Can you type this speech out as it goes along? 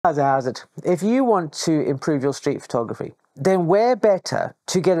How's it? If you want to improve your street photography, then where better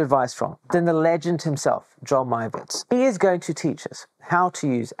to get advice from than the legend himself, Joel Meyerowitz. He is going to teach us how to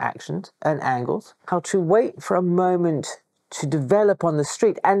use actions and angles, how to wait for a moment to develop on the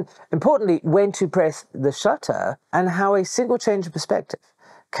street, and importantly, when to press the shutter, and how a single change of perspective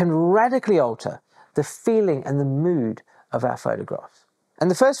can radically alter the feeling and the mood of our photographs.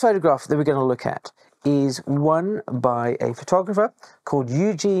 And the first photograph that we're going to look at is one by a photographer called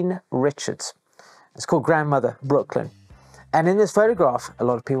Eugene Richards. It's called Grandmother Brooklyn. And in this photograph, a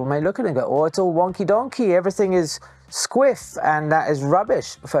lot of people may look at it and go, oh, it's all wonky donkey, everything is squiff, and that is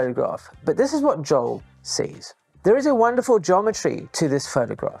rubbish photograph. But this is what Joel sees. There is a wonderful geometry to this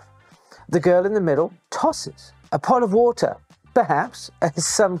photograph. The girl in the middle tosses a pot of water, perhaps, as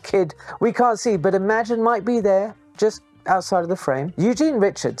some kid we can't see, but imagine might be there, just outside of the frame. Eugene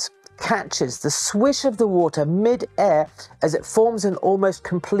Richards catches the swish of the water mid-air as it forms an almost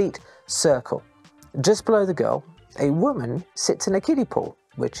complete circle. Just below the girl, a woman sits in a kiddie pool,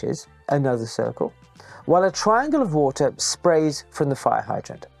 which is another circle, while a triangle of water sprays from the fire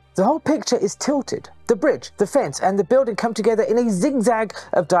hydrant. The whole picture is tilted. The bridge, the fence, and the building come together in a zigzag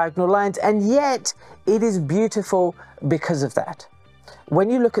of diagonal lines, and yet it is beautiful because of that.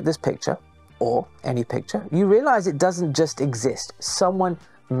 When you look at this picture, or any picture, you realize it doesn't just exist. Someone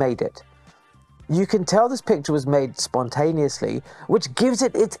made it. You can tell this picture was made spontaneously, which gives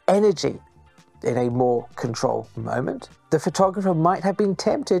it its energy. In a more controlled moment, the photographer might have been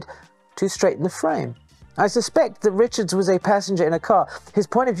tempted to straighten the frame. I suspect that Richards was a passenger in a car. His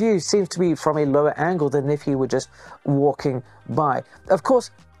point of view seems to be from a lower angle than if he were just walking by. Of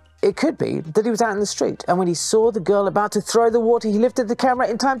course, it could be that he was out in the street, and when he saw the girl about to throw the water, he lifted the camera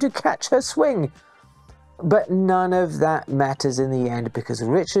in time to catch her swing. But none of that matters in the end, because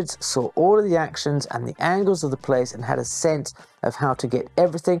Richards saw all of the actions and the angles of the place and had a sense of how to get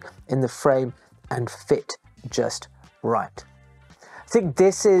everything in the frame and fit just right. I think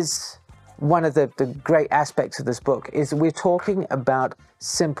this is one of the great aspects of this book, is we're talking about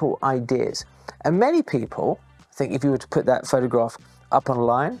simple ideas. And many people, I think if you were to put that photograph up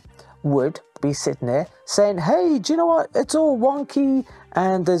online, would be sitting there saying, hey, do you know what? It's all wonky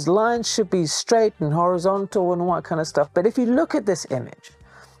and those lines should be straight and horizontal and all that kind of stuff. But if you look at this image,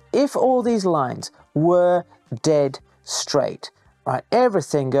 if all these lines were dead straight, right,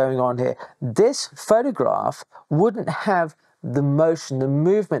 everything going on here, this photograph wouldn't have the motion, the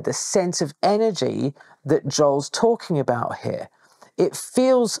movement, the sense of energy that Joel's talking about here. It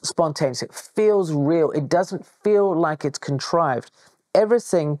feels spontaneous, it feels real, it doesn't feel like it's contrived.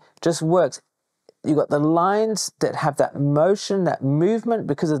 Everything just works. You've got the lines that have that motion, that movement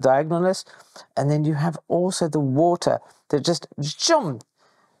because of diagonalness, and then you have also the water that just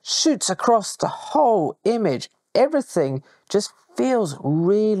shoots across the whole image. Everything just feels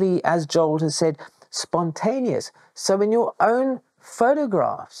really, as Joel has said, spontaneous. So in your own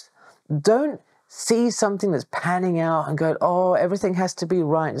photographs, don't see something that's panning out and go, oh, everything has to be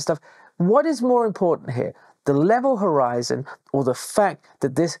right and stuff. What is more important here? The level horizon, or the fact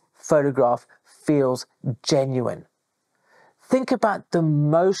that this photograph feels genuine? Think about the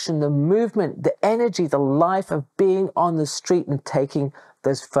motion, the movement, the energy, the life of being on the street and taking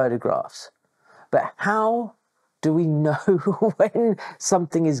those photographs. But how do we know when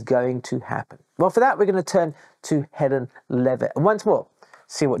something is going to happen? Well, for that, we're going to turn to Helen Levitt. And once more,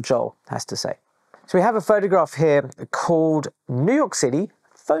 see what Joel has to say. So we have a photograph here called New York City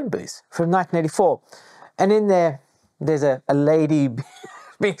Phone Booth from 1984. And in there, there's a lady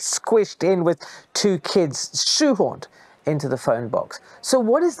being squished in with two kids shoehorned into the phone box. So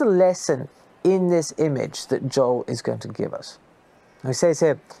what is the lesson in this image that Joel is going to give us? He says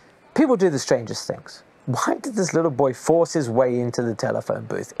here, people do the strangest things. Why did this little boy force his way into the telephone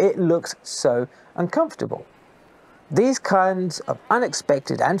booth? It looks so uncomfortable. These kinds of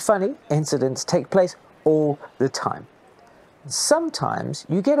unexpected and funny incidents take place all the time. Sometimes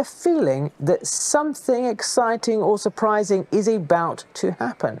you get a feeling that something exciting or surprising is about to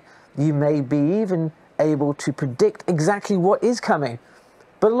happen. You may be even able to predict exactly what is coming,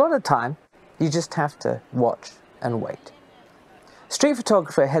 but a lot of the time you just have to watch and wait. Street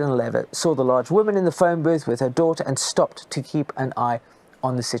photographer Helen Levitt saw the large woman in the phone booth with her daughter and stopped to keep an eye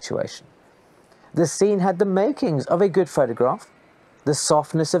on the situation. The scene had the makings of a good photograph. The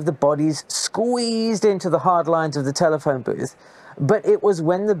softness of the bodies squeezed into the hard lines of the telephone booth, but it was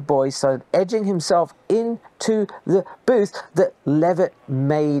when the boy started edging himself into the booth that Levitt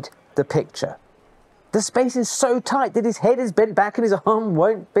made the picture. The space is so tight that his head is bent back and his arm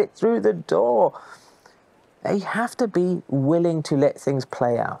won't fit through the door. You have to be willing to let things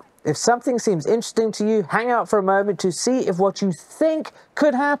play out. If something seems interesting to you, hang out for a moment to see if what you think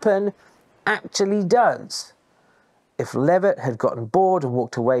could happen actually does. If Levitt had gotten bored and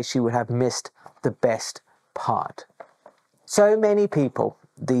walked away, she would have missed the best part. So many people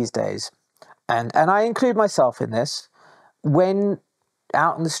these days, and I include myself in this, when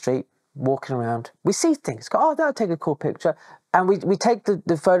out in the street, walking around, we see things, go, oh, that'll take a cool picture, and we take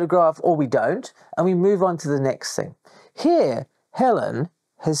the photograph, or we don't, and we move on to the next thing. Here, Helen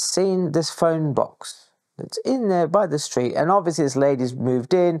has seen this phone box that's in there by the street, and obviously this lady's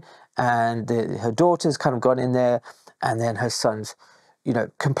moved in, and her daughter's kind of gone in there, and then her son's,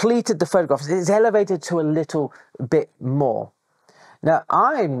 completed the photograph. It's elevated to a little bit more. Now,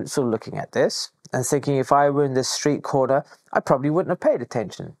 I'm sort of looking at this and thinking if I were in this street corner, I probably wouldn't have paid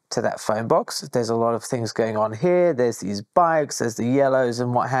attention to that phone box. There's a lot of things going on here. There's these bikes, there's the yellows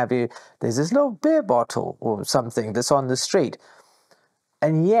and what have you. There's this little beer bottle or something that's on the street.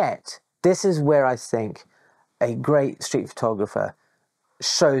 And yet, this is where I think a great street photographer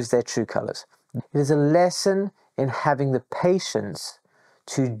shows their true colors. It is a lesson in having the patience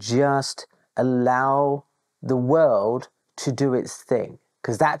to just allow the world to do its thing,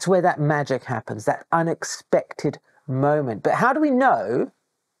 because that's where that magic happens, that unexpected moment. But how do we know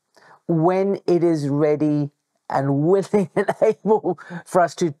when it is ready and willing and able for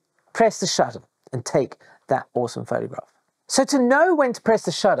us to press the shutter and take that awesome photograph? So to know when to press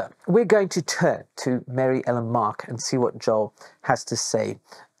the shutter, we're going to turn to Mary Ellen Mark and see what Joel has to say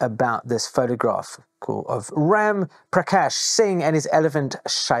about this photograph of Ram Prakash Singh and his elephant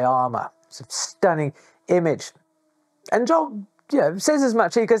Shyama. It's a stunning image. And Joel, says as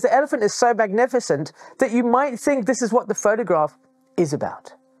much because the elephant is so magnificent that you might think this is what the photograph is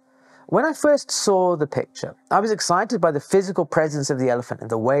about. When I first saw the picture, I was excited by the physical presence of the elephant and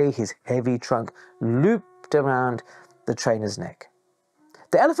the way his heavy trunk looped around the trainer's neck.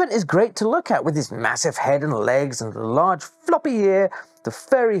 The elephant is great to look at with his massive head and legs and the large floppy ear, the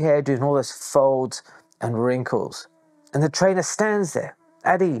furry hair doing all those folds and wrinkles. And the trainer stands there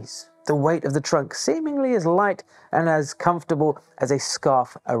at ease, the weight of the trunk seemingly as light and as comfortable as a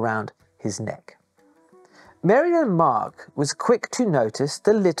scarf around his neck. Mary Ellen Mark was quick to notice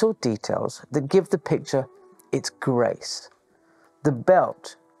the little details that give the picture its grace. The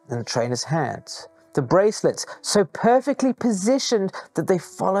belt in the trainer's hands, the bracelets so perfectly positioned that they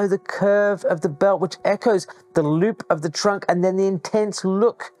follow the curve of the belt, which echoes the loop of the trunk, and then the intense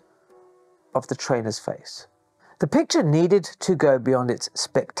look of the trainer's face. The picture needed to go beyond its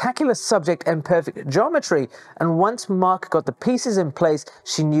spectacular subject and perfect geometry, and once Mark got the pieces in place,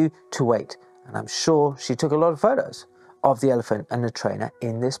 she knew to wait. And I'm sure she took a lot of photos of the elephant and the trainer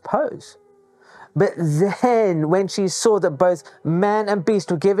in this pose. But then, when she saw that both man and beast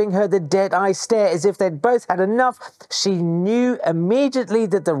were giving her the dead-eye stare as if they'd both had enough, she knew immediately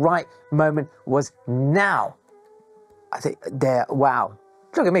that the right moment was now. I think wow.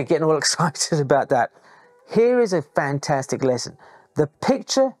 Look at me getting all excited about that. Here is a fantastic lesson. The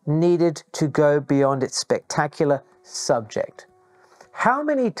picture needed to go beyond its spectacular subject. How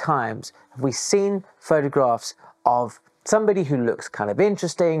many times have we seen photographs of somebody who looks kind of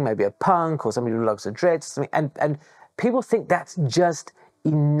interesting, maybe a punk or somebody who loves the dreads, something, and people think that's just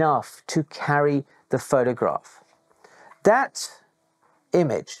enough to carry the photograph. That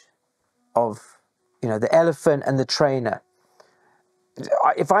image of, the elephant and the trainer,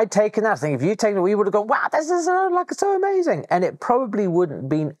 if I'd taken that, I think if you'd taken it, we would have gone, wow, this is so amazing. And it probably wouldn't have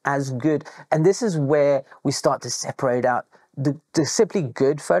been as good. And this is where we start to separate out the simply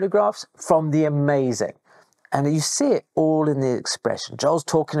good photographs from the amazing. And you see it all in the expression. Joel's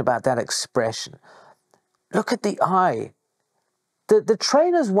talking about that expression. Look at the eye. The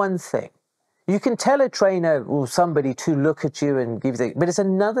trainer's one thing. You can tell a trainer or somebody to look at you and give you but it's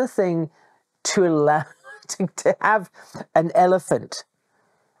another thing to allow to have an elephant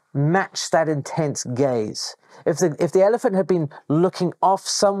match that intense gaze. If the elephant had been looking off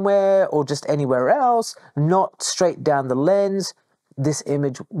somewhere or just anywhere else, not straight down the lens, this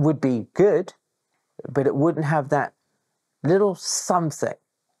image would be good, but it wouldn't have that little something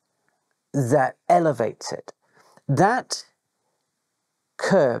that elevates it. That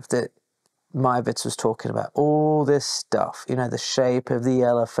curve that Meyerowitz was talking about, all this stuff, the shape of the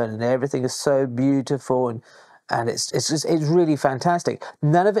elephant and everything is so beautiful and it's really fantastic.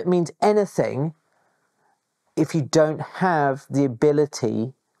 None of it means anything if you don't have the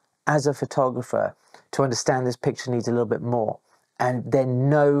ability as a photographer to understand this picture needs a little bit more and then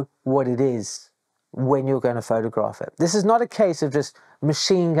know what it is when you're going to photograph it. This is not a case of just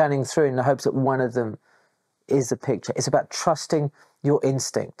machine gunning through in the hopes that one of them is the picture. It's about trusting your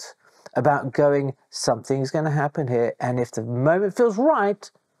instinct, about going, something's going to happen here, and if the moment feels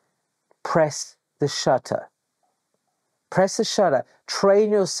right, press the shutter. Press the shutter.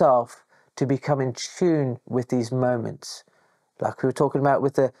 Train yourself to become in tune with these moments. Like we were talking about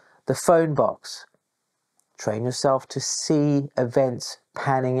with the phone box. Train yourself to see events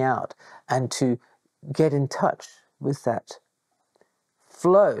panning out and to get in touch with that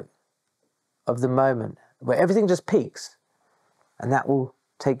flow of the moment where everything just peaks, and that will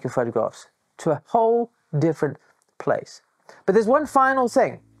take your photographs to a whole different place. But there's one final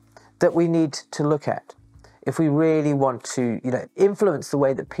thing that we need to look at if we really want to, influence the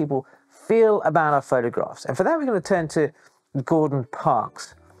way that people feel about our photographs. And for that, we're going to turn to Gordon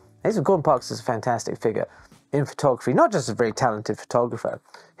Parks. Gordon Parks is a fantastic figure in photography, not just a very talented photographer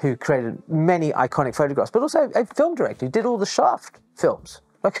who created many iconic photographs, but also a film director who did all the Shaft films.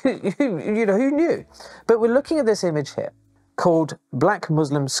 Like, who knew? But we're looking at this image here called Black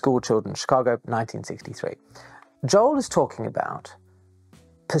Muslim School Children, Chicago, 1963. Joel is talking about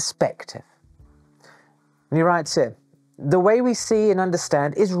perspective. And he writes here, the way we see and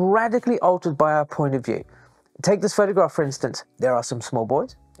understand is radically altered by our point of view. Take this photograph, for instance. There are some small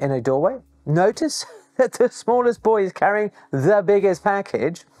boys in a doorway. Notice that the smallest boy is carrying the biggest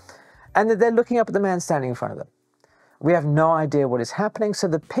package and that they're looking up at the man standing in front of them. We have no idea what is happening, so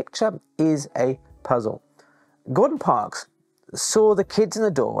the picture is a puzzle. Gordon Parks saw the kids in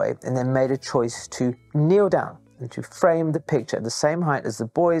the doorway and then made a choice to kneel down and to frame the picture at the same height as the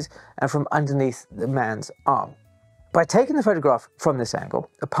boys and from underneath the man's arm. By taking the photograph from this angle,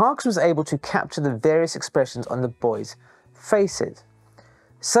 Parks was able to capture the various expressions on the boys' faces.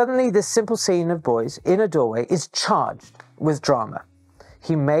 Suddenly, this simple scene of boys in a doorway is charged with drama.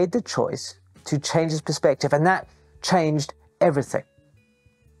 He made the choice to change his perspective, and that changed everything.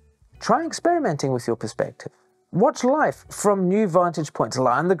 Try experimenting with your perspective. Watch life from new vantage points.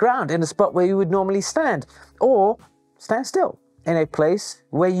 Lie on the ground in a spot where you would normally stand, or stand still in a place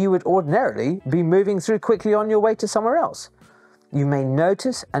where you would ordinarily be moving through quickly on your way to somewhere else. You may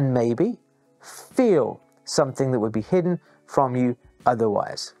notice and maybe feel something that would be hidden from you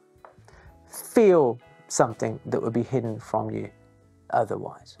otherwise. Feel something that would be hidden from you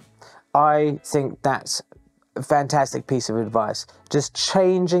otherwise. I think that's a fantastic piece of advice. Just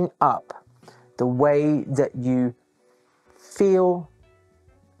changing up the way that you feel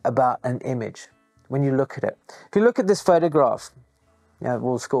about an image when you look at it. If you look at this photograph,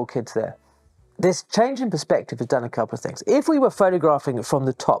 all school kids there, this change in perspective has done a couple of things. If we were photographing it from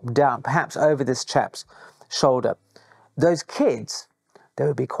the top down, perhaps over this chap's shoulder, those kids, they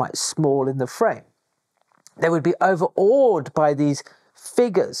would be quite small in the frame. They would be overawed by these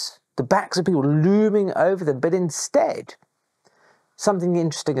figures, the backs of people looming over them, but instead, something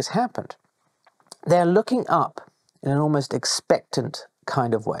interesting has happened. They're looking up in an almost expectant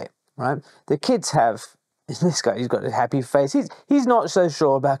kind of way, right? The kids have, this guy, he's got a happy face. He's not so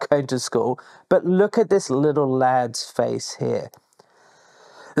sure about going to school, but look at this little lad's face here.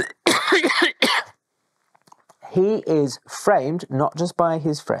 He is framed not just by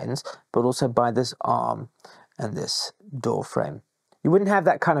his friends, but also by this arm and this door frame. You wouldn't have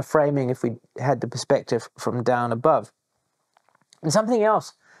that kind of framing if we had the perspective from down above. And something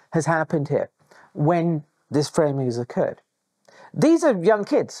else has happened here when this framing has occurred. These are young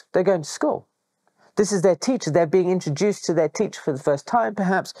kids. They're going to school. This is their teacher. They're being introduced to their teacher for the first time,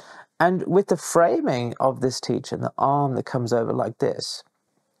 perhaps. And with the framing of this teacher and the arm that comes over like this,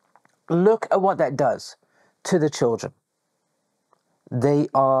 look at what that does to the children. They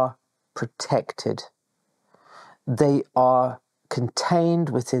are protected. They are contained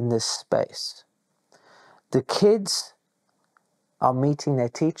within this space. The kids are meeting their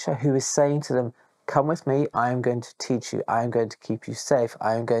teacher who is saying to them, come with me, I am going to teach you, I am going to keep you safe,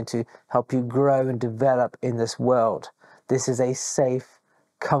 I am going to help you grow and develop in this world. This is a safe,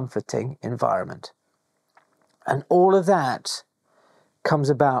 comforting environment. And all of that comes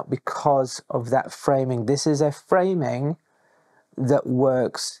about because of that framing. This is a framing that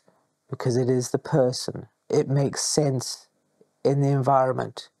works because it is the person. It makes sense in the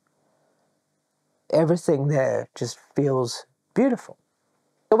environment. Everything there just feels beautiful.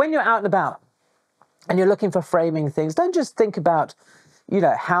 So when you're out and about and you're looking for framing things, don't just think about,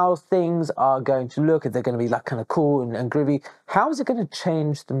 how things are going to look, if they're going to be like kind of cool and groovy. How is it going to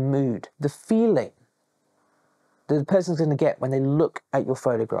change the mood, the feeling that the person's going to get when they look at your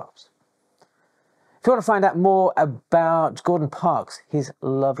photographs? If you want to find out more about Gordon Parks, his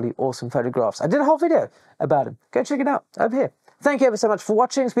lovely, awesome photographs, I did a whole video about him. Go check it out over here. Thank you ever so much for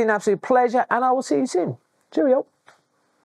watching. It's been an absolute pleasure, and I will see you soon. Cheerio.